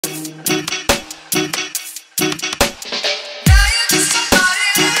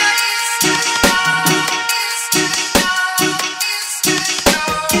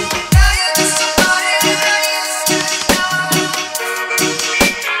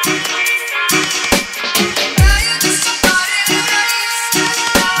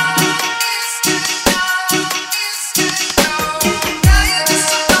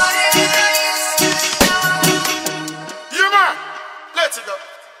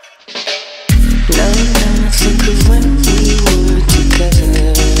of when we were together.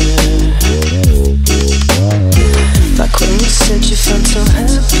 Like when you said you felt so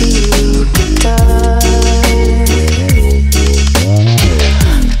happy you could die.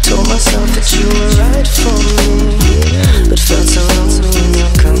 I told myself that you were right for me, but felt so lonely in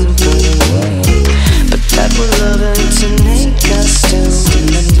your company. But that was love and to make us still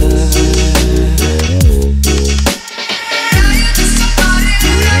remember.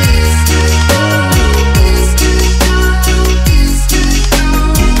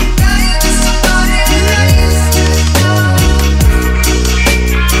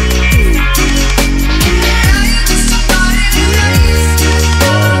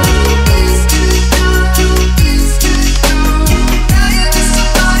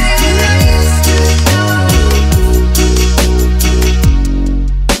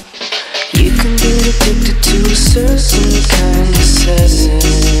 Certain kind of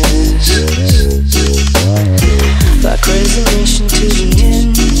sadness, like resignation to the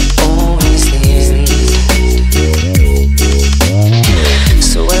end, always the end.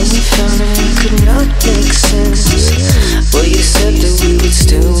 So when we found that we could not make sense, well, you said that we would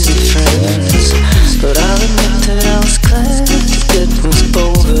still be friends. But I'll admit that I was glad that it was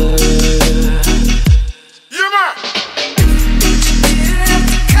over.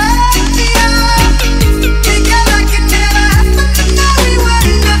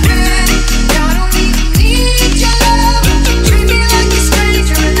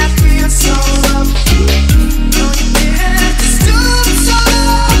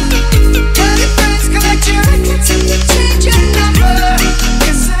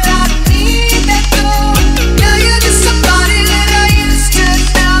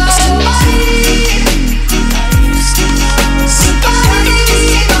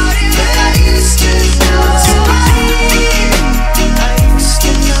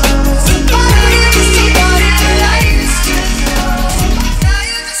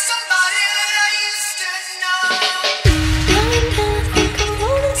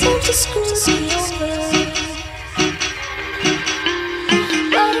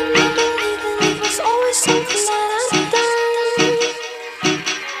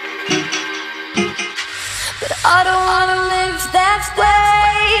 I don't wanna live that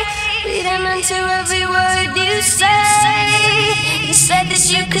way, reading into every word you say. You said that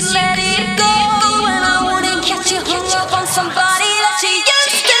you could let